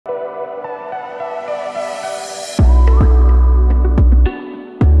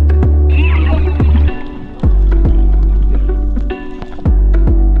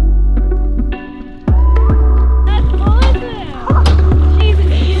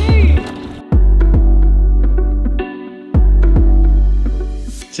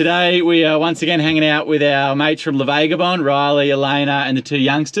today we are once again hanging out with our mates from La Vagabond, Riley, Elena and the two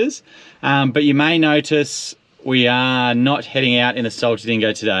youngsters. But you may notice we are not heading out in a salty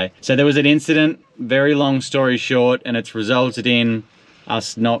dingo today. So there was an incident, very long story short, and it's resulted in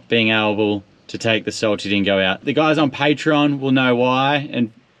us not being able to take the salty dingo out. The guys on Patreon will know why,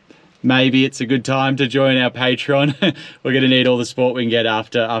 and maybe it's a good time to join our Patreon. We're gonna need all the support we can get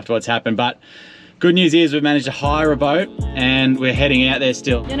after what's happened. But good news is we've managed to hire a boat and we're heading out there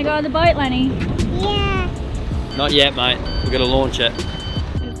still. You wanna go on the boat, Lenny? Yeah. Not yet, mate. We're gonna launch it.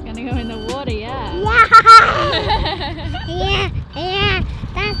 It's gonna go in the water, yeah. Yeah. Yeah.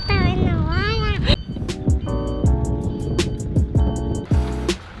 That's go in the water.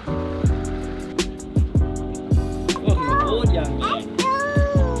 Welcome aboard, young man.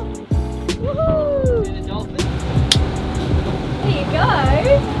 Woohoo! See the dolphin? There you go.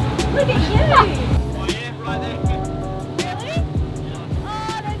 Look at you. Oh yeah, right there. Really?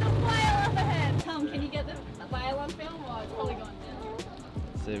 Oh, there's a whale up ahead. Tom, can you get the whale on film? Oh, it's probably gone down.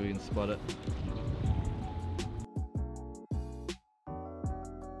 Let's see if we can spot it.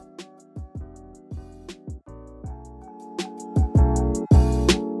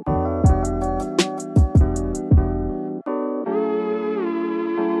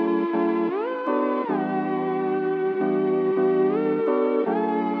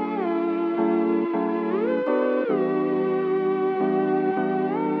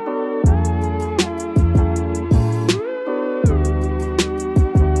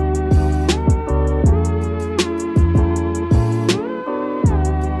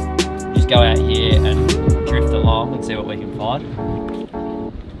 Go out here and drift along and see what we can find.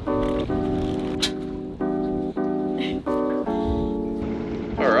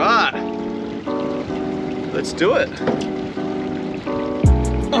 All right, let's do it.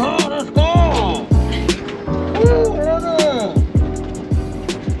 Oh, let's go!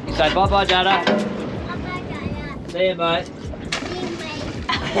 Say bye-bye, Dada. See you, mate.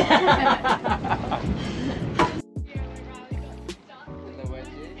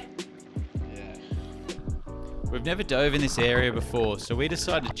 We've never dove in this area before, so we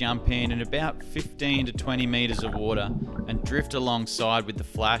decided to jump in about 15 to 20 meters of water and drift alongside with the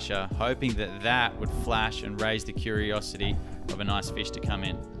flasher, hoping that that would flash and raise the curiosity of a nice fish to come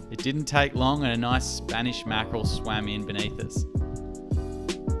in. It didn't take long and a nice Spanish mackerel swam in beneath us.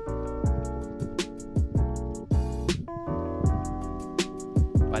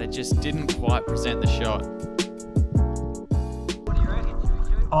 But it just didn't quite present the shot.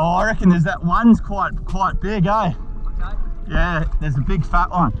 Oh, I reckon there's that one's quite big, eh? Okay. Yeah, there's a big fat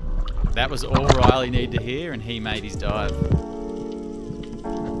one. That was all Riley needed to hear and he made his dive.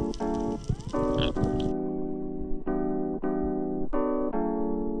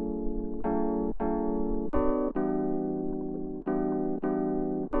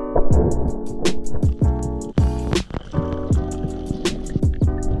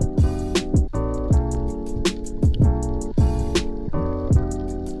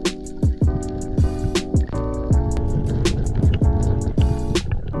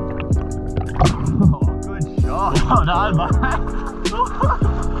 Well done, mate.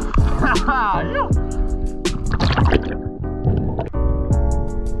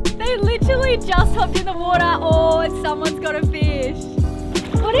 They literally just hopped in the water. Oh, and someone's got a fish.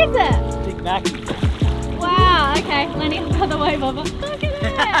 What is it? Big Mackie. Wow, okay. Lenny, hop on the way, Bubba. Look at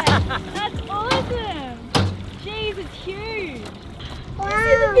that. That's awesome. Jeez, it's huge. Wow. This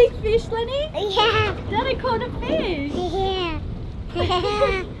is a big fish, Lenny. Yeah. Daddy caught a fish. Yeah.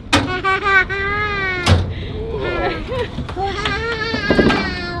 Wow.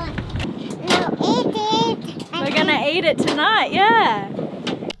 No, eat it. We're gonna eat it tonight, yeah.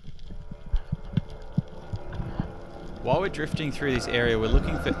 While we're drifting through this area, we're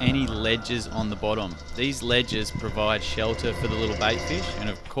looking for any ledges on the bottom. These ledges provide shelter for the little bait fish and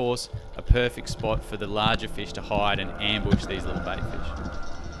of course a perfect spot for the larger fish to hide and ambush these little bait fish.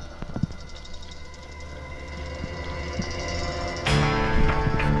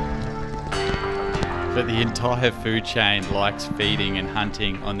 But the entire food chain likes feeding and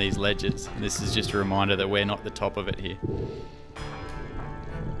hunting on these ledges. And this is just a reminder that we're not the top of it here.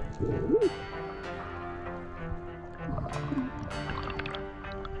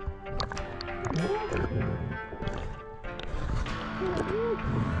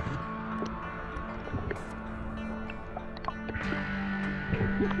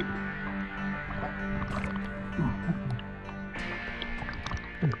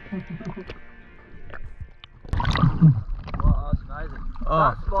 Oh,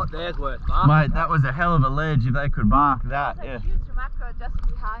 That spot there's worth marking. mate, that was a hell of a ledge if they could mark that. There's Yeah. a huge mackerel just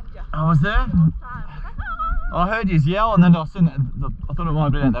behind you. Oh, was there? Whole time. I heard you yell and then I seen I thought it might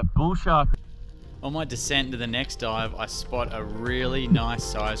have been that bull shark. On my descent into the next dive, I spot a really nice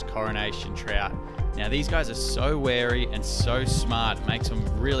sized coronation trout. Now these guys are so wary and so smart, it makes them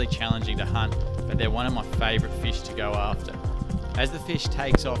really challenging to hunt, but they're one of my favourite fish to go after. As the fish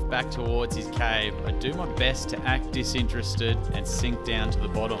takes off back towards his cave, I do my best to act disinterested and sink down to the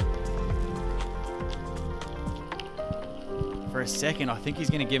bottom. For a second, I think he's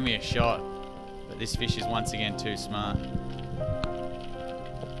going to give me a shot, but this fish is once again too smart.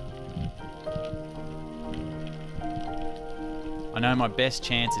 I know my best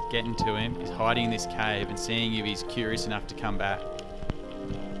chance at getting to him is hiding in this cave and seeing if he's curious enough to come back.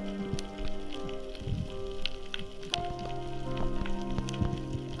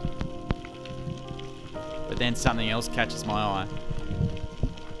 But then something else catches my eye.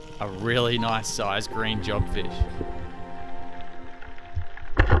 A really nice sized green jobfish.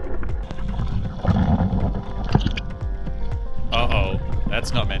 Uh-oh,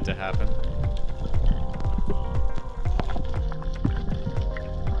 that's not meant to happen.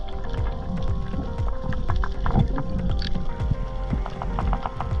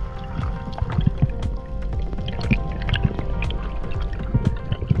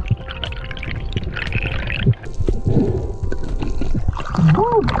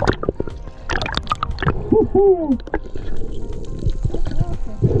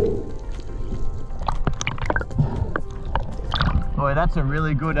 Boy, that's a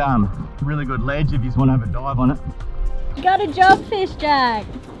really good ledge if you just want to have a dive on it. You got a jobfish, Jack.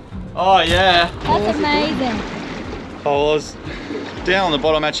 Oh yeah. That's amazing. I was down on the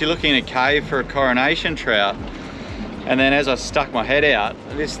bottom actually looking in a cave for a coronation trout, and then as I stuck my head out,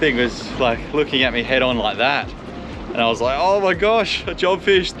 this thing was like looking at me head on like that, and I was like, oh my gosh, a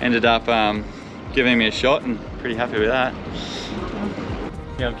jobfish. Ended up giving me a shot, and pretty happy with that.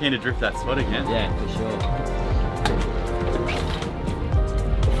 Yeah, I'm keen to drift that spot again. Yeah, for sure.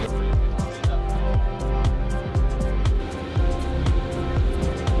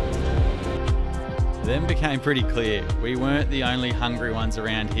 Then became pretty clear we weren't the only hungry ones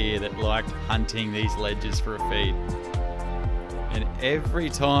around here that liked hunting these ledges for a feed. And every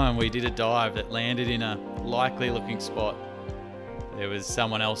time we did a dive that landed in a likely looking spot, there was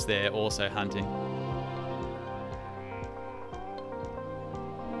someone else there also hunting.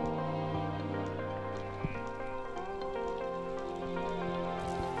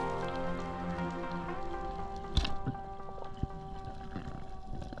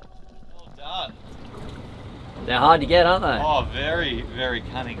 Well done. They're hard to get, aren't they? Oh, very, very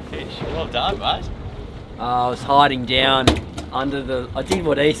cunning fish. Well done, mate. I was hiding down under the, I did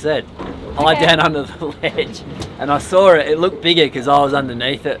what he said, hide down under the ledge, and I saw it. It looked bigger because I was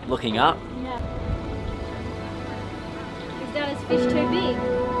underneath it looking up. Yeah. Is that his fish too big?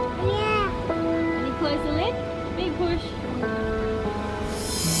 Yeah. And he closed the lid? Big push.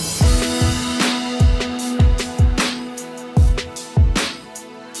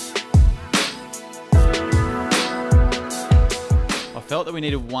 I felt that we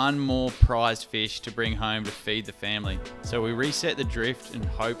needed one more prized fish to bring home to feed the family, so we reset the drift and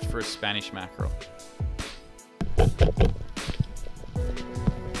hoped for a Spanish mackerel.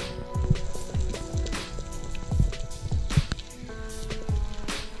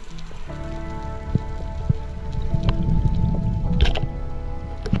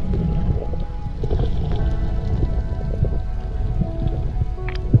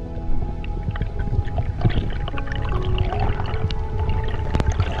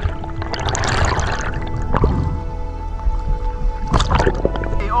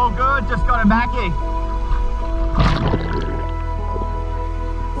 Just got a mackie.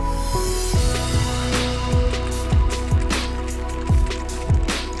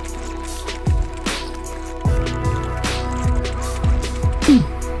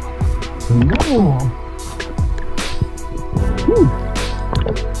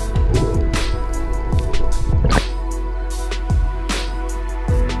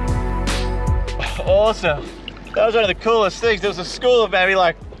 Awesome. That was one of the coolest things. There was a school of maybe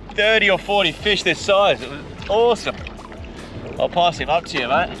like 30 or 40 fish this size. It was awesome. I'll pass him up to you,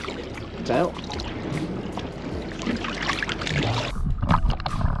 mate. Tail.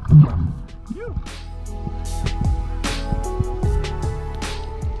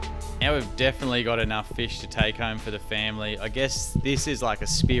 Now we've definitely got enough fish to take home for the family. I guess this is like a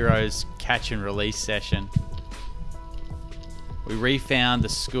Spearo's catch and release session. We refound the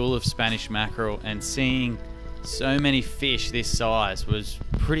school of Spanish mackerel, and seeing so many fish this size was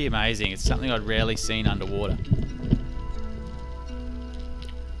pretty amazing. It's something I'd rarely seen underwater.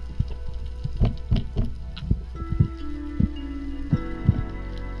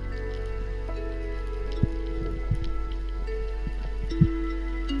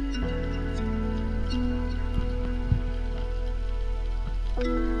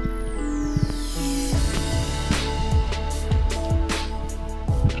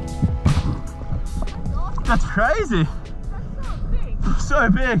 That's crazy. That's so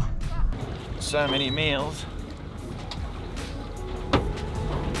big. So big. So many meals.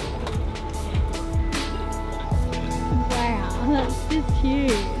 Wow, that's just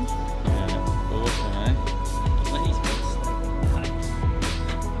huge. Yeah, awesome, eh?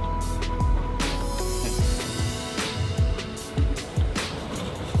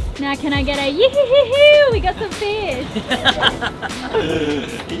 Now can I get a yee-hee-hee-hee? We got some fish. Yeah.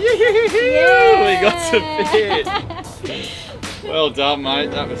 We got some fish. Well done,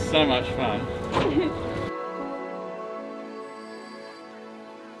 mate. That was so much fun.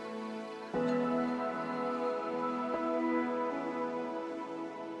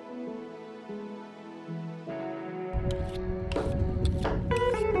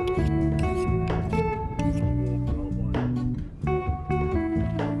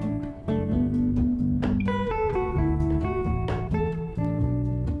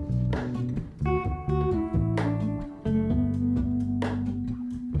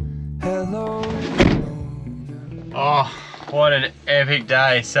 Oh, what an epic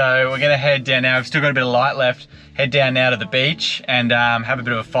day. So we're gonna head down now. We've still got a bit of light left. Head down now to the beach and have a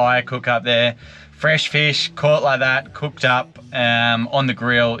bit of a fire cook up there. Fresh fish, caught like that, cooked up on the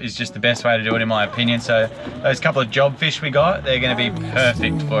grill is just the best way to do it in my opinion. So those couple of job fish we got, they're gonna be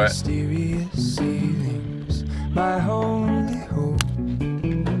perfect for it. My only hope.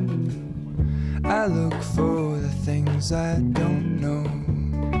 I look for the things I don't know.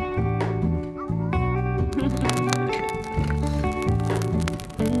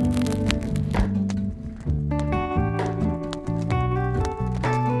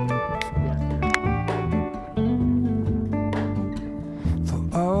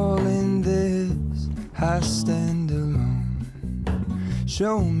 I stand alone.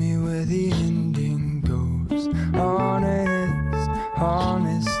 Show me where the ending goes. Honest,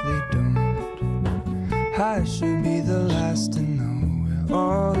 honestly don't. I should be the last to know. We're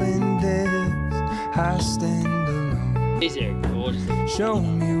all in this. I stand alone. These are gorgeous. Show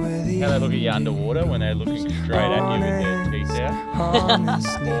me where the. How they look at you underwater when they're looking straight at you with their teeth out.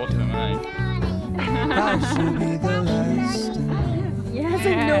 Honestly, awesome, eh? I should be the last to know. Yeah, it's a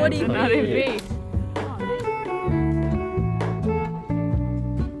naughty fish.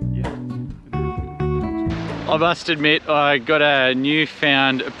 I must admit, I got a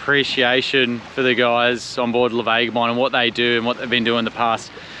newfound appreciation for the guys on board Le Vagabond and what they do and what they've been doing the past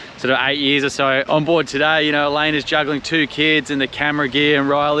sort of 8 years or so. On board today, you know, Elena's juggling 2 kids and the camera gear, and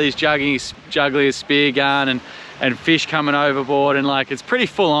Riley's juggling a spear gun and fish coming overboard, and like it's pretty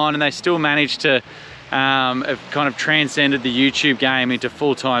full on, and they still managed to have kind of transcended the YouTube game into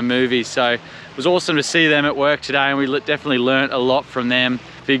full-time movies. So it was awesome to see them at work today, and we definitely learnt a lot from them.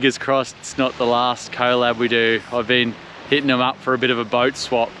 Fingers crossed it's not the last collab we do. I've been hitting them up for a bit of a boat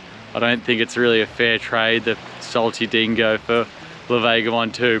swap. I don't think it's really a fair trade, the Salty Dingo for Le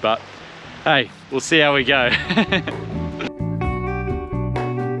Vagabond too, but hey, we'll see how we go. I'd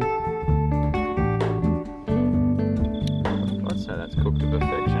say that's cooked to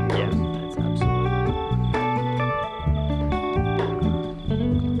perfection. Yeah, that's absolutely.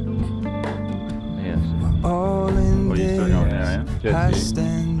 Yes. All in What are you still going now, yeah? I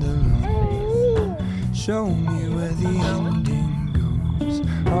stand alone. Show me where the ending goes.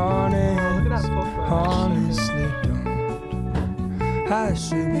 Honest, honestly don't. I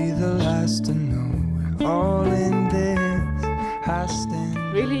should be the last to know. We're all in this. I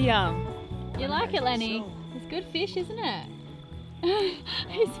stand. Really yum. You like it, Lenny? It's good fish, isn't it?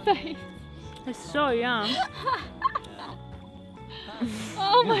 His face. It's so yum.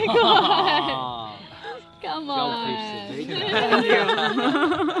 Oh my god. Come on.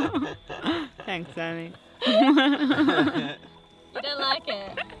 Thanks, Annie. You don't like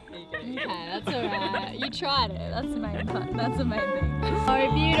it? Okay, that's alright. You tried it. That's the main part. That's the main thing.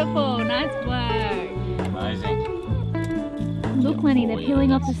 Oh, beautiful. Nice work. Amazing. Look, Lenny, they're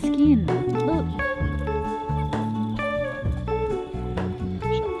peeling off the skin. Look.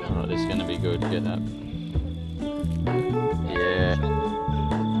 Oh, this is going to be good. Get that. Yeah.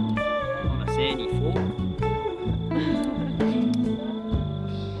 On a sandy fork.